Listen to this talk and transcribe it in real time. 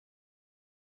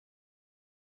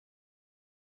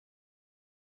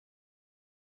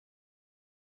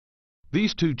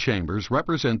These two chambers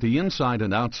represent the inside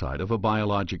and outside of a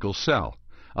biological cell.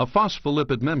 A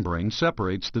phospholipid membrane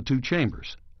separates the two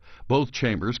chambers. Both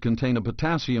chambers contain a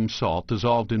potassium salt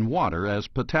dissolved in water as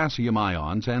potassium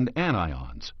ions and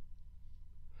anions.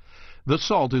 The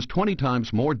salt is 20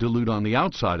 times more dilute on the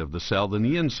outside of the cell than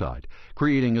the inside,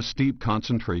 creating a steep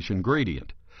concentration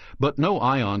gradient. But no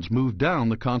ions move down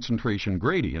the concentration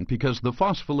gradient because the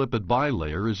phospholipid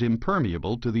bilayer is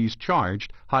impermeable to these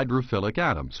charged hydrophilic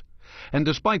atoms. And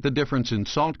despite the difference in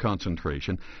salt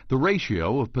concentration, the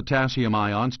ratio of potassium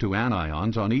ions to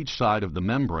anions on each side of the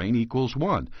membrane equals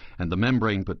 1, and the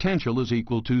membrane potential is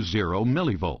equal to 0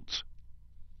 millivolts.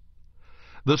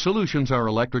 The solutions are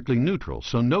electrically neutral,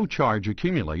 so no charge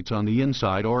accumulates on the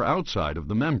inside or outside of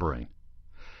the membrane.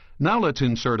 Now let's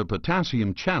insert a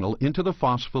potassium channel into the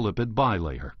phospholipid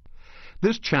bilayer.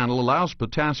 This channel allows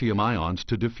potassium ions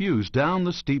to diffuse down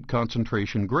the steep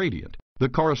concentration gradient. The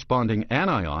corresponding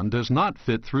anion does not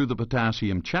fit through the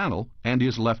potassium channel and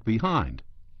is left behind.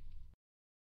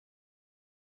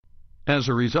 As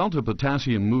a result of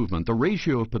potassium movement, the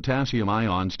ratio of potassium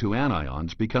ions to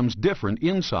anions becomes different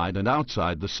inside and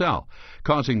outside the cell,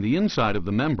 causing the inside of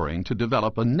the membrane to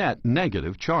develop a net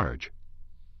negative charge.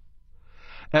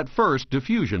 At first,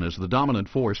 diffusion is the dominant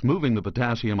force moving the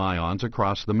potassium ions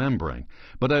across the membrane.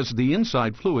 But as the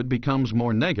inside fluid becomes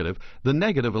more negative, the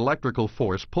negative electrical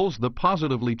force pulls the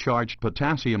positively charged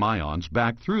potassium ions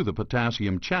back through the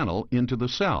potassium channel into the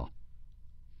cell.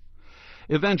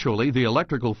 Eventually, the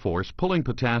electrical force pulling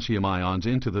potassium ions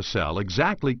into the cell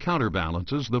exactly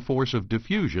counterbalances the force of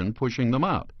diffusion pushing them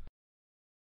up.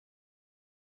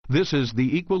 This is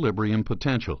the equilibrium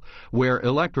potential, where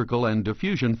electrical and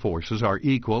diffusion forces are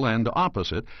equal and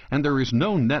opposite, and there is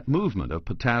no net movement of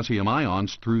potassium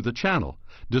ions through the channel,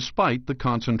 despite the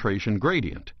concentration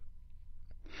gradient.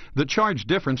 The charge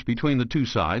difference between the two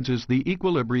sides is the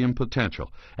equilibrium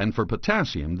potential, and for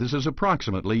potassium this is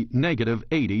approximately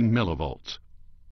 -80 millivolts.